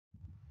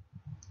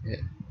Yeah.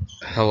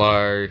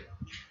 Hello,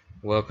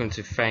 welcome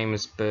to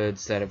Famous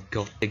Birds That Have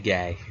Got the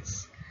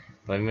Gays.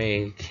 By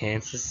me,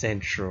 Cancer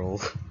Central.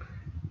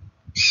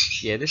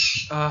 Yeah,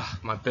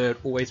 my bird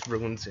always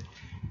ruins it.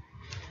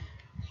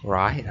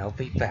 Right, I'll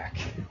be back.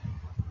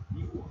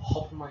 You will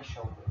hop on my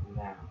shoulder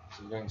now,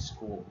 so you're going to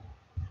school.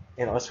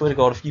 And I swear to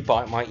God, if you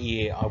bite my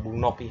ear, I will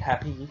not be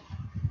happy.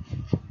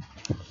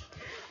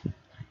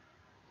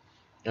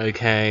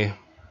 Okay.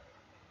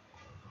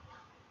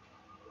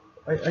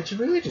 I should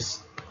really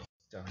just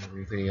start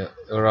every video.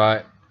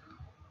 Alright.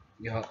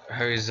 You got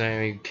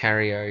Jose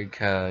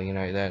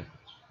Carioca,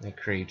 that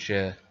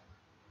creature.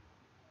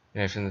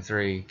 From the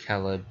three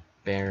coloured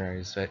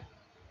barrows, but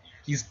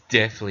he's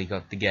definitely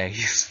got the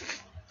gaze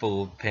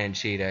for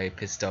Panchito,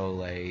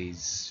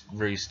 Pistoles,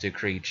 Rooster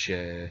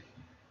Creature.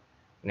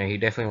 He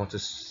definitely wants to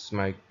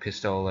smoke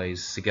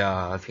Pistole's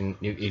cigar,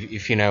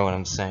 if you know what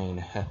I'm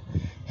saying.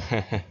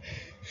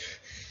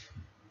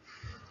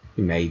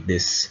 Who made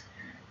this?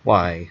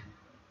 Why?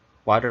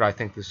 Why did I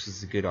think this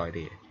was a good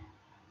idea?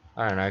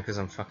 I don't know, because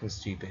I'm fucking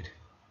stupid.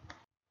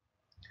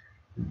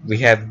 We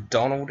have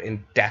Donald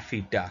and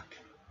Daffy Duck.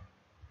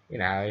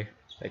 They're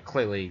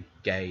clearly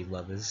gay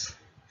lovers.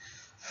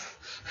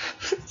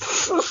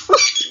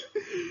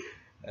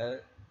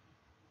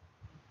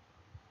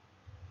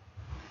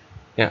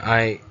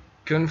 I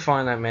couldn't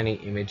find that many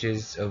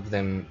images of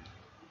them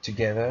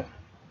together,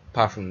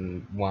 apart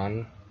from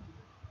one.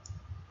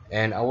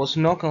 And I was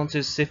not going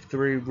to sift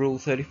through Rule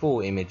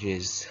 34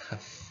 images.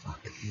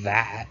 Fuck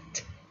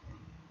that.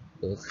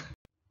 Ugh.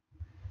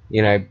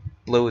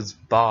 Blue is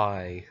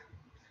bi.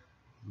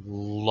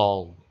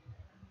 Lol.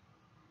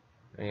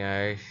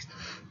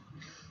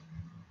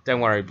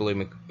 Don't worry,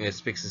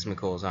 Spix's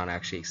macaws aren't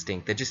actually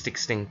extinct. They're just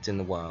extinct in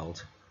the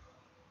wild.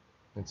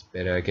 That's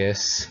better, I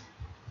guess.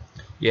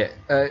 Yeah,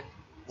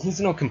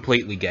 he's not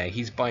completely gay.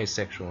 He's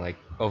bisexual. Like,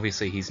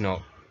 obviously he's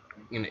not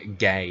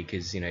gay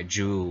because,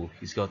 Jewel,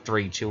 he's got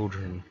 3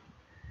 children.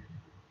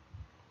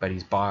 But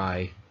he's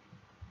bi.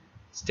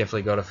 He's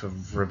definitely got it for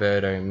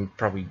Roberto and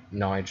probably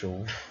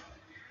Nigel.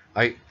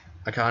 I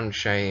can't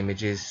show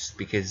images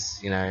because,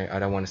 I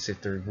don't want to sit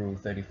through Rule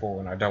 34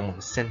 and I don't want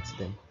to censor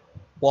them.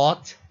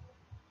 What?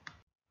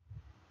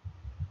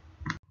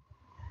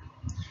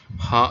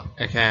 Huh?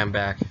 Okay, I'm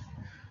back.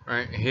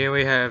 Right, here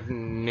we have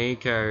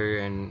Nico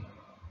and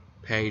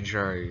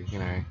Pedro,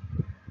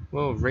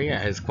 Well, Ria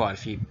has quite a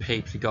few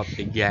peeps who got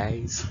the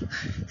gays.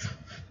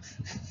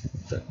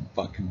 So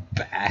fucking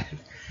bad.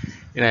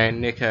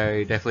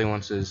 Nico definitely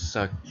wants to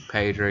suck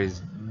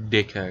Pedro's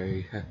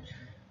dicko.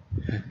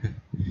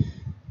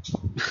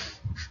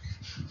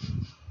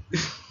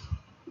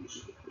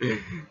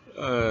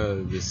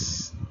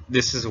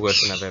 This is the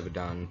worst thing I've ever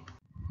done.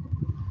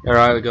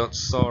 Alright, we got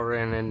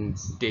Soren and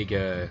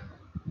Digger.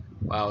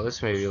 Wow,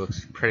 this movie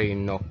looks pretty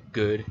not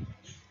good.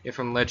 You're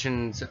from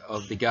Legends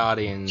of the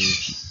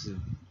Guardians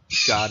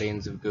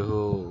of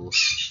Gahul.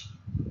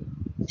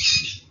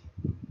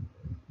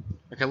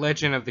 Like a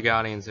Legend of the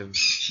Guardians of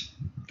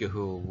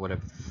Gahul,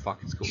 whatever the fuck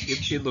it's called.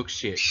 It looks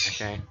shit,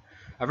 okay?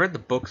 I've read the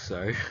books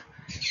though.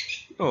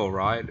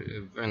 Alright,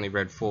 I've only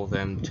read 4 of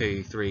them,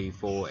 2, 3,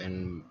 4,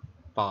 and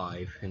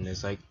 5, and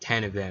there's like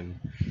 10 of them.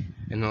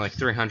 And they're like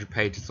 300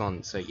 pages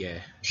on, so yeah.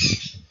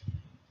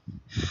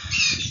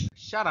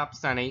 Shut up,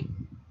 Sonny.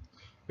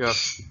 You're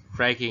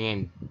breaking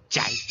in,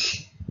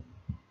 Jake.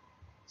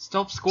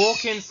 Stop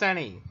squawking,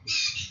 Sonny.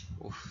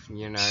 Oof,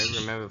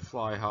 remember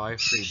Fly High,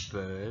 Free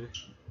Bird.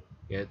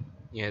 Yeah,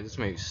 this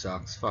movie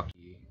sucks. Fuck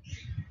you.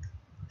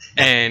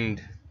 And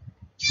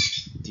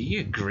do you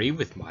agree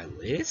with my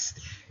list?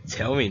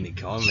 Tell me in the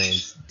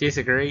comments.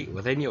 Disagree?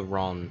 Well, then you're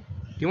wrong.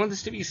 Do you want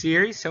this to be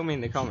serious? Tell me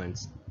in the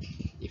comments.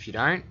 If you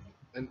don't,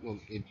 well,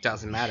 it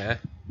doesn't matter.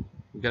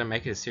 We're gonna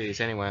make it a series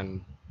anyway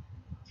on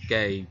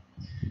gay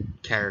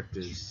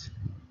characters.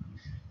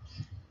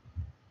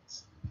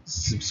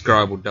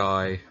 Subscribe or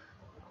die.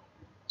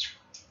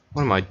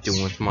 What am I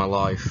doing with my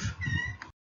life?